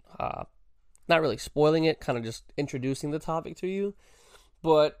seen it, not really spoiling it, kind of just introducing the topic to you.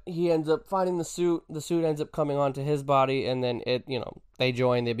 But he ends up finding the suit. The suit ends up coming onto his body, and then they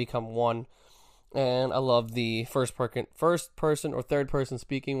join. They become one. And I love the first person or third person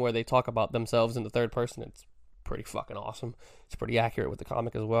speaking, where they talk about themselves in the third person. It's pretty fucking awesome. It's pretty accurate with the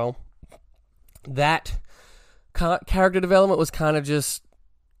comic as well. That character development was kind of just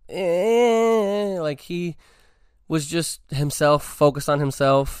like he was just himself, focused on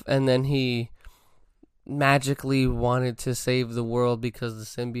himself, and then he magically wanted to save the world because the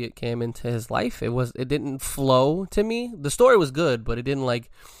symbiote came into his life. It didn't flow to me. The story was good, but it didn't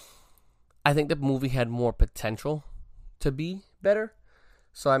I think the movie had more potential to be better.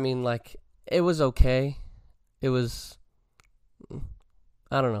 So I mean, it was okay. It was,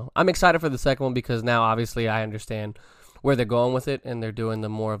 I don't know. I'm excited for the second one because now obviously I understand where they're going with it, and they're doing the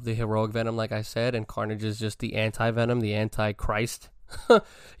more of the heroic Venom, like I said, and Carnage is just the anti-Venom, the anti-Christ.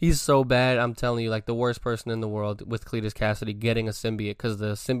 He's so bad, I'm telling you, like the worst person in the world with Cletus Cassidy getting a symbiote, because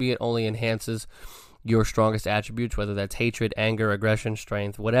the symbiote only enhances your strongest attributes, whether that's hatred, anger, aggression,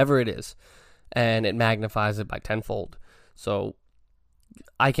 strength, whatever it is, and it magnifies it by tenfold. So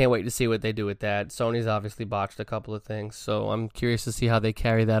I can't wait to see what they do with that. Sony's obviously botched a couple of things, so I'm curious to see how they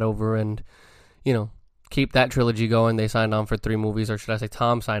carry that over and, you know, keep that trilogy going. They signed on for 3 movies, or should I say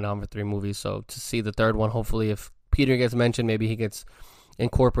Tom signed on for 3 movies, so to see the third one, hopefully if Peter gets mentioned, maybe he gets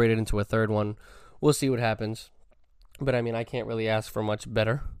incorporated into a third one. We'll see what happens. But I mean, I can't really ask for much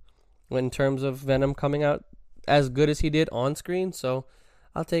better in terms of Venom coming out as good as he did on screen, so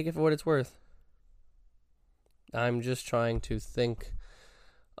I'll take it for what it's worth. I'm just trying to think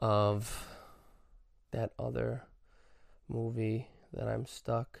of that other movie that I'm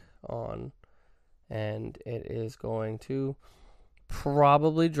stuck on, and it is going to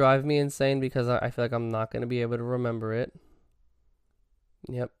probably drive me insane because I feel like I'm not going to be able to remember it.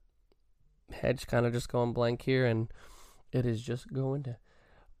 Yep. Head's kind of just going blank here, and it is just going to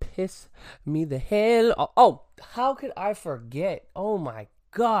piss me the hell off. Oh, how could I forget? Oh my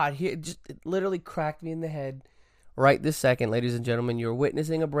God. It literally cracked me in the head right this second. Ladies and gentlemen, you're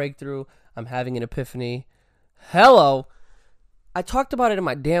witnessing a breakthrough. I'm having an epiphany. Hello. I talked about it in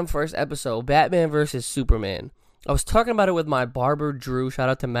my damn first episode, Batman versus Superman. I was talking about it with my barber, Drew. Shout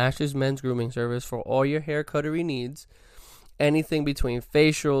out to Masters Men's Grooming Service for all your hair cuttery needs. Anything between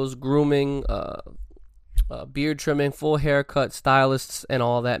facials, grooming, beard trimming, full haircut, stylists, and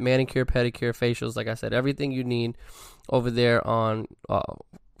all that. Manicure, pedicure, facials. Like I said, everything you need over there on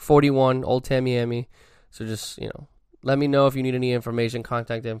 41 Old Tamiami. So just, let me know if you need any information,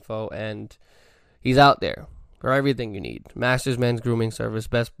 contact info, and he's out there for everything you need. Masters Men's Grooming Service,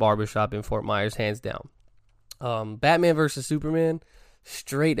 best barbershop in Fort Myers, hands down. Batman versus Superman,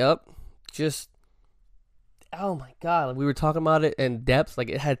 straight up, just, oh my God, we were talking about it in depth, like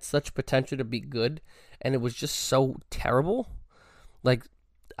it had such potential to be good, and it was just so terrible. Like,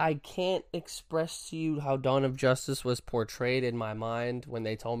 I can't express to you how Dawn of Justice was portrayed in my mind when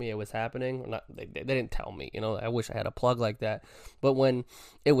they told me it was happening. They didn't tell me, I wish I had a plug like that, but when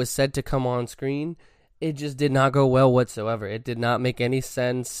it was said to come on screen, it just did not go well whatsoever. It did not make any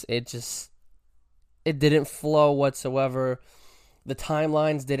sense. It didn't flow whatsoever. The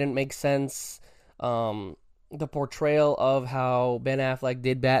timelines didn't make sense. The portrayal of how Ben Affleck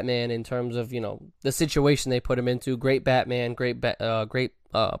did Batman in terms of, the situation they put him into. Great Batman, great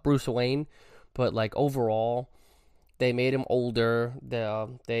Bruce Wayne. But, like, overall, they made him older.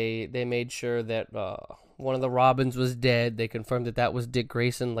 They made sure that one of the Robins was dead. They confirmed that was Dick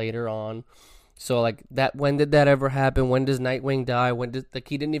Grayson later on. So, like, when did that ever happen? When does Nightwing die?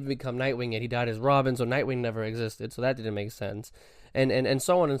 He didn't even become Nightwing yet. He died as Robin, so Nightwing never existed. So that didn't make sense. And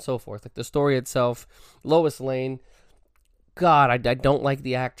so on and so forth. Like, the story itself, Lois Lane, God, I don't like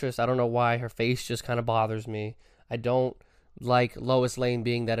the actress. I don't know why. Her face just kind of bothers me. I don't like Lois Lane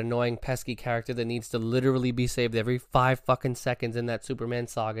being that annoying, pesky character that needs to literally be saved every 5 fucking seconds in that Superman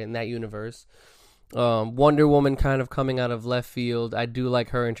saga, in that universe. Wonder Woman kind of coming out of left field. I do like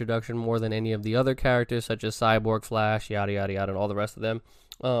her introduction more than any of the other characters, such as Cyborg, Flash, yada, yada, yada, and all the rest of them.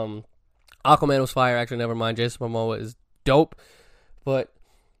 Aquaman was fire. Actually, never mind. Jason Momoa is dope. But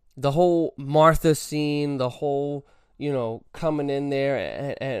the whole Martha scene, the whole, coming in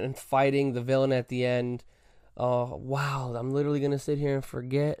there and fighting the villain at the end. Wow, I'm literally going to sit here and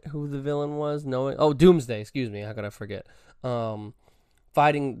forget who the villain was. Doomsday, excuse me. How could I forget?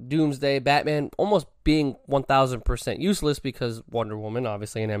 Fighting Doomsday, Batman almost being 1,000% useless because Wonder Woman,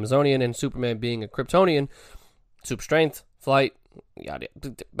 obviously an Amazonian, and Superman being a Kryptonian. Super strength, flight, yada.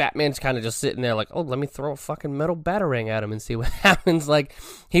 Batman's kind of just sitting there like, oh, let me throw a fucking metal batarang at him and see what happens. Like,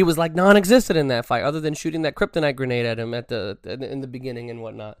 he was like non-existent in that fight, other than shooting that kryptonite grenade at him in the beginning and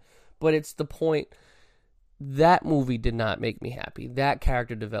whatnot. But it's the point. That movie did not make me happy. That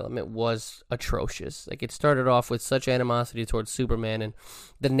character development was atrocious. Like, it started off with such animosity towards Superman, and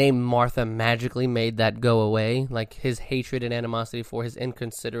the name Martha magically made that go away. Like, his hatred and animosity for his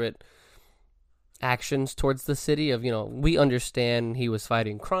inconsiderate actions towards the city of, we understand he was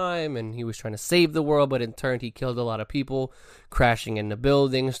fighting crime and he was trying to save the world, but in turn he killed a lot of people, crashing into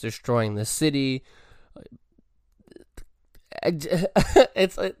buildings, destroying the city.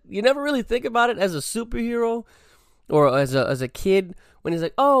 It's you never really think about it as a superhero or as a kid when he's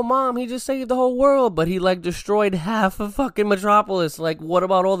like, oh, Mom, he just saved the whole world, but he, like, destroyed half of fucking Metropolis. Like, what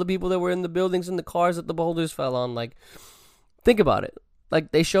about all the people that were in the buildings and the cars that the boulders fell on? Like, think about it.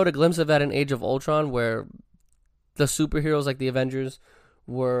 Like, they showed a glimpse of that in Age of Ultron where the superheroes, like the Avengers,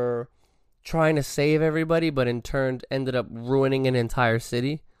 were trying to save everybody, but in turn ended up ruining an entire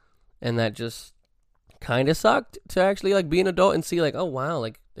city. And that just kind of sucked to actually like be an adult and see like, oh wow,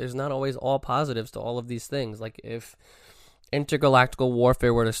 like there's not always all positives to all of these things. Like if intergalactical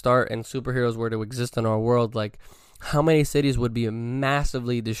warfare were to start and superheroes were to exist in our world, like how many cities would be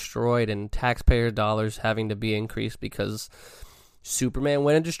massively destroyed and taxpayer dollars having to be increased because Superman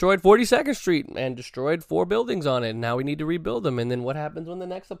went and destroyed 42nd Street and destroyed 4 buildings on it. And now we need to rebuild them. And then what happens when the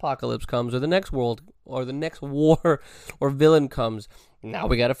next apocalypse comes or the next world or the next war or villain comes? Now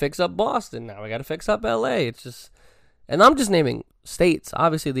we got to fix up Boston. Now we got to fix up LA. It's just, and I'm just naming states.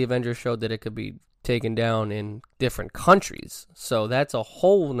 Obviously, the Avengers showed that it could be taken down in different countries. So that's a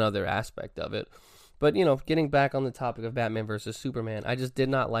whole nother aspect of it. But, you know, getting back on the topic of Batman versus Superman, I just did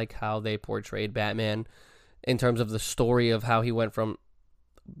not like how they portrayed Batman in terms of the story of how he went from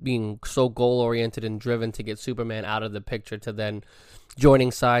being so goal-oriented and driven to get Superman out of the picture to then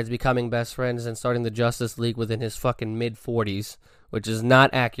joining sides, becoming best friends, and starting the Justice League within his fucking mid-40s, which is not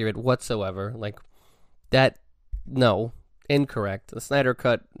accurate whatsoever. Like, that, no, incorrect. The Snyder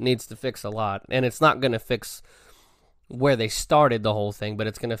Cut needs to fix a lot, and it's not going to fix where they started the whole thing, but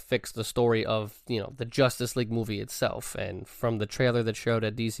it's going to fix the story of, you know, the Justice League movie itself. And from the trailer that showed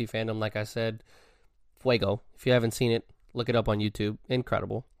at DC Fandom, like I said, Fuego. If you haven't seen it, look it up on YouTube.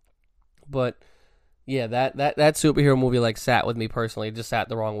 Incredible. But yeah, that superhero movie like sat with me personally. It just sat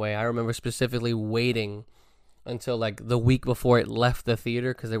the wrong way. I remember specifically waiting until like the week before it left the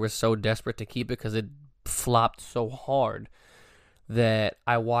theater because they were so desperate to keep it because it flopped so hard that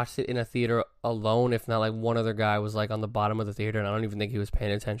I watched it in a theater alone. If not, like one other guy was like on the bottom of the theater, and I don't even think he was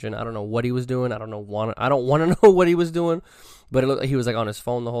paying attention. I don't know what he was doing. I don't want to know what he was doing, but it looked like he was like on his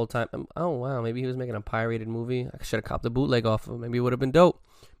phone the whole time. Oh wow, maybe he was making a pirated movie. I should have copped the bootleg off of him. Maybe it would have been dope.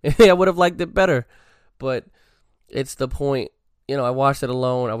 Maybe I would have liked it better. But it's the point. You know, I watched it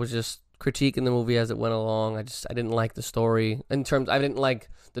alone. I was just critiquing the movie as it went along. I didn't like the story I didn't like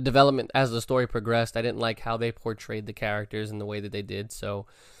the development as the story progressed. I didn't like how they portrayed the characters in the way that they did. So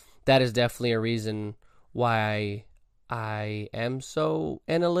that is definitely a reason why I am so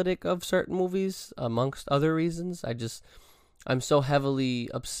analytic of certain movies, amongst other reasons. I'm so heavily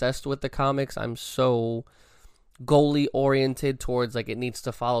obsessed with the comics. I'm so goalie oriented towards like it needs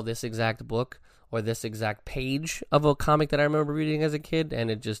to follow this exact book or this exact page of a comic that I remember reading as a kid, and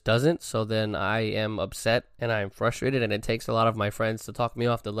it just doesn't. So then I am upset and I am frustrated, and it takes a lot of my friends to talk me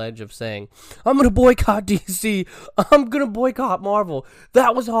off the ledge of saying, I'm going to boycott DC. I'm going to boycott Marvel.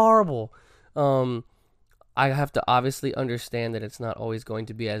 That was horrible. I have to obviously understand that it's not always going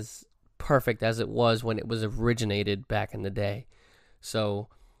to be as perfect as it was when it was originated back in the day. So,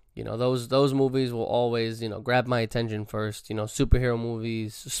 you know, those movies will always, you know, grab my attention first, you know, superhero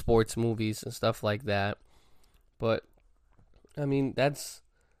movies, sports movies, and stuff like that. But, I mean, that's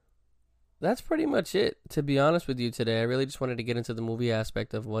pretty much it, to be honest with you today. I really just wanted to get into the movie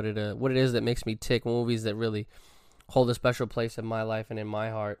aspect of what it is that makes me tick, movies that really hold a special place in my life and in my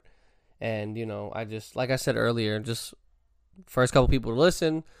heart. And, you know, I just, like I said earlier, just first couple people to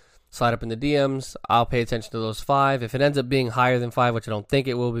listen, slide up in the DMs. I'll pay attention to those 5. If it ends up being higher than 5, which I don't think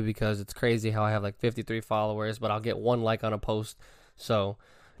it will be because it's crazy how I have like 53 followers, but I'll get 1 like on a post. So,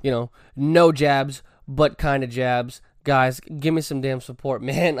 you know, no jabs, but kind of jabs. Guys, give me some damn support,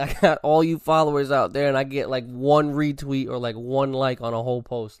 man. I got all you followers out there, and I get like 1 retweet or like 1 like on a whole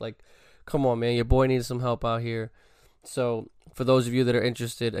post. Like, come on, man. Your boy needs some help out here. So, for those of you that are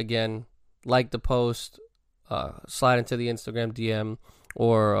interested, again, like the post, slide into the Instagram DM,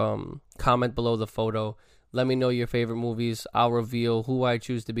 or comment below the photo. Let me know your favorite movies. I'll reveal who I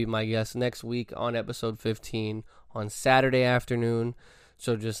choose to be my guest next week on episode 15 on Saturday afternoon.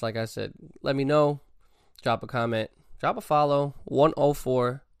 So just like I said, let me know. Drop a comment. Drop a follow.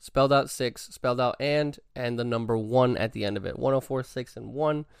 104, spelled out 6, spelled out and the number 1 at the end of it. 104, 6, and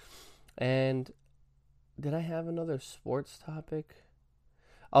 1. And did I have another sports topic?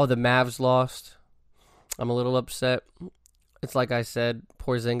 Oh, the Mavs lost. I'm a little upset. It's like I said,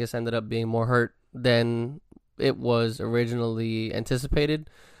 Porzingis ended up being more hurt than it was originally anticipated.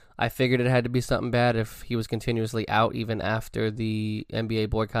 I figured it had to be something bad if he was continuously out even after the NBA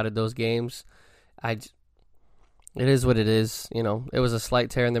boycotted those games. It is what it is. You know, it was a slight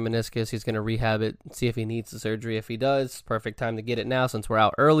tear in the meniscus. He's going to rehab it, see if he needs the surgery. If he does, perfect time to get it now since we're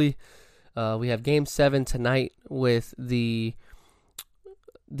out early. We have Game 7 tonight with the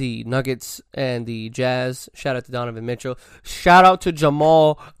Nuggets and the Jazz. Shout out to Donovan Mitchell. Shout out to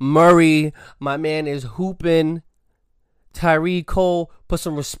Jamal Murray. My man is hooping. Tyree Cole, put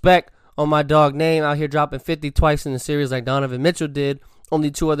some respect on my dog name. Out here dropping 50 twice in the series like Donovan Mitchell did.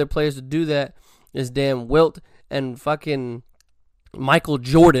 Only 2 other players to do that is damn Wilt and fucking Michael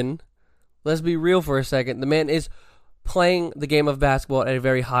Jordan. Let's be real for a second. The man is playing the game of basketball at a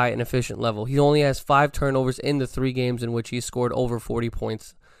very high and efficient level. He only has 5 turnovers in the 3 games in which he scored over 40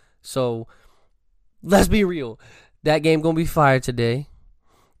 points. So, let's be real. That game going to be fire today.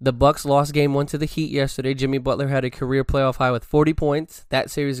 The Bucks lost game 1 to the Heat yesterday. Jimmy Butler had a career playoff high with 40 points.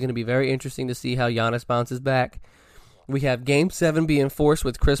 That series is going to be very interesting to see how Giannis bounces back. We have Game 7 being forced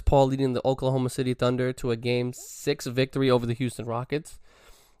with Chris Paul leading the Oklahoma City Thunder to a Game 6 victory over the Houston Rockets.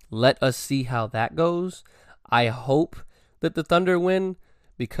 Let us see how that goes. I hope that the Thunder win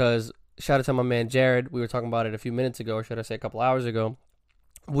because, shout out to my man Jared, we were talking about it a few minutes ago, or should I say a couple hours ago.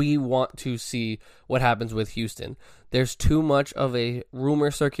 We want to see what happens with Houston. There's too much of a rumor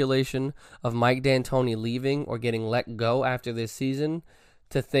circulation of Mike D'Antoni leaving or getting let go after this season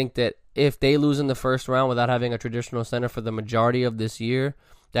to think that if they lose in the first round without having a traditional center for the majority of this year,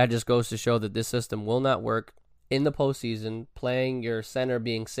 that just goes to show that this system will not work in the postseason. Playing your center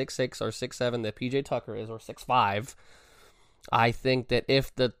being 6'6" or 6'7" that PJ Tucker is, or 6'5", I think that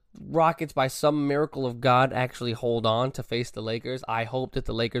if the Rockets, by some miracle of God, actually hold on to face the Lakers, I hope that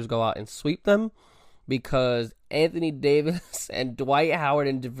the Lakers go out and sweep them, because Anthony Davis and Dwight Howard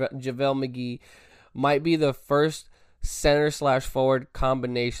and JaVale McGee might be the first center/forward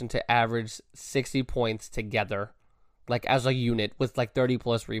combination to average 60 points together, like as a unit with like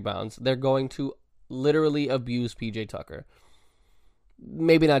 30-plus rebounds. They're going to literally abuse PJ Tucker.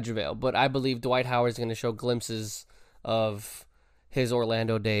 Maybe not JaVale, but I believe Dwight Howard is going to show glimpses of his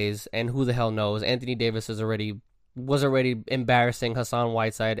Orlando days, and who the hell knows? Anthony Davis was already embarrassing Hassan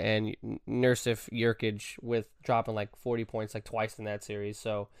Whiteside and Nurkic Jurkic with dropping like 40 points like twice in that series.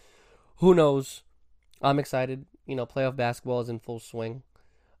 So who knows? I'm excited. Playoff basketball is in full swing.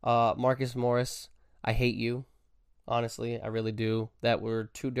 Marcus Morris, I hate you. Honestly, I really do. That were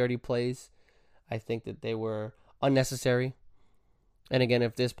 2 dirty plays. I think that they were unnecessary. And again,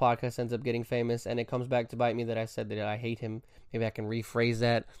 if this podcast ends up getting famous and it comes back to bite me that I said that I hate him, maybe I can rephrase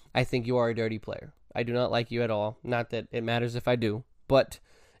that. I think you are a dirty player. I do not like you at all. Not that it matters if I do, but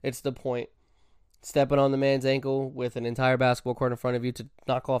it's the point. Stepping on the man's ankle with an entire basketball court in front of you to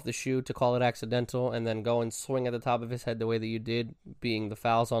knock off the shoe, to call it accidental, and then go and swing at the top of his head the way that you did, being the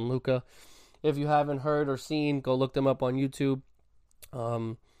fouls on Luka. If you haven't heard or seen, go look them up on YouTube.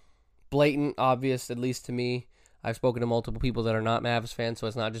 Blatant, obvious, at least to me. I've spoken to multiple people that are not Mavs fans, so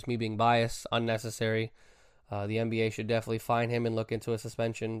it's not just me being biased. Unnecessary. The NBA should definitely fine him and look into a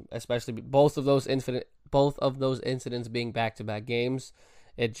suspension, especially both of those incidents being back-to-back games.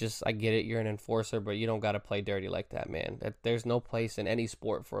 I get it, you're an enforcer, but you don't got to play dirty like that, man. There's no place in any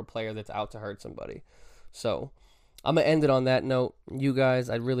sport for a player that's out to hurt somebody. So, I'm going to end it on that note. You guys,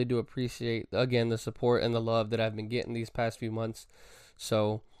 I really do appreciate, again, the support and the love that I've been getting these past few months.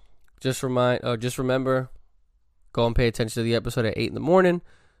 So, just remember, go and pay attention to the episode at 8 in the morning.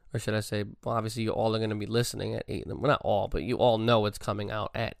 Or should I say, well, obviously you all are going to be listening at 8. Well, not all, but you all know it's coming out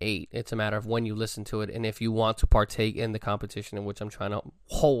at 8. It's a matter of when you listen to it and if you want to partake in the competition in which I'm trying to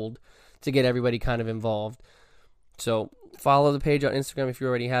hold to get everybody kind of involved. So follow the page on Instagram if you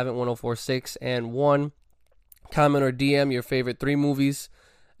already haven't, 1046, and 1. Comment or DM your favorite 3 movies,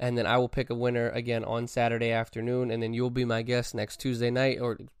 and then I will pick a winner again on Saturday afternoon, and then you'll be my guest next Tuesday night,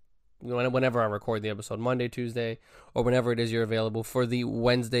 or whenever I record the episode, Monday, Tuesday, or whenever it is you're available for the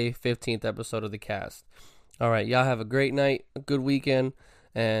Wednesday 15th episode of the cast. All right, y'all have a great night, a good weekend,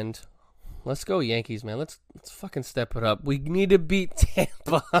 and let's go Yankees, man. Let's fucking step it up. We need to beat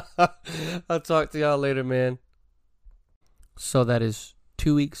Tampa. I'll talk to y'all later, man. So that is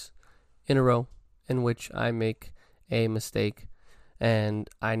 2 weeks in a row in which I make a mistake, and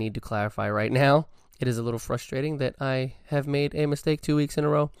I need to clarify right now. It is a little frustrating that I have made a mistake 2 weeks in a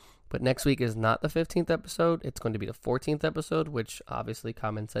row. But next week is not the 15th episode. It's going to be the 14th episode, which obviously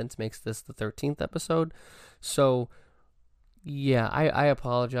common sense makes this the 13th episode. So, yeah, I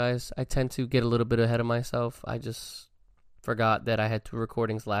apologize. I tend to get a little bit ahead of myself. I just forgot that I had 2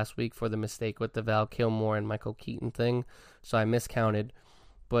 recordings last week for the mistake with the Val Kilmer and Michael Keaton thing. So I miscounted.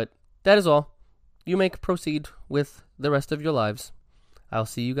 But that is all. You may proceed with the rest of your lives. I'll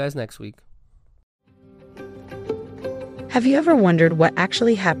see you guys next week. Have you ever wondered what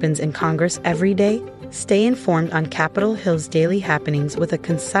actually happens in Congress every day? Stay informed on Capitol Hill's daily happenings with a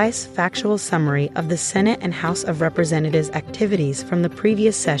concise, factual summary of the Senate and House of Representatives' activities from the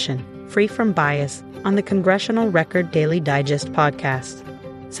previous session, free from bias, on the Congressional Record Daily Digest podcast.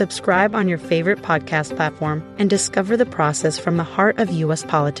 Subscribe on your favorite podcast platform and discover the process from the heart of U.S.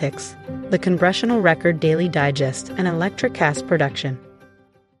 politics. The Congressional Record Daily Digest, an Electricast production.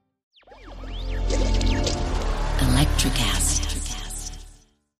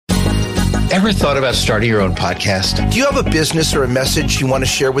 Ever thought about starting your own podcast? Do you have a business or a message you want to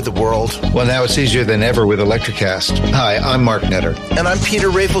share with the world? Well, now it's easier than ever with Electrocast. Hi, I'm Mark Netter. And I'm Peter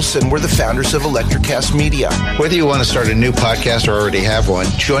Rafelson. We're the founders of Electrocast Media. Whether you want to start a new podcast or already have one,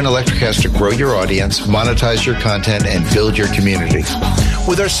 join Electrocast to grow your audience, monetize your content, and build your community.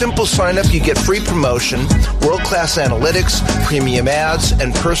 With our simple sign-up, you get free promotion, world-class analytics, premium ads,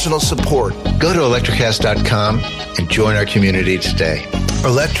 and personal support. Go to electrocast.com and join our community today.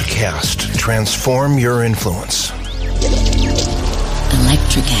 Electrocast. Transform your influence.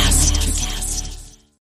 Electrocast.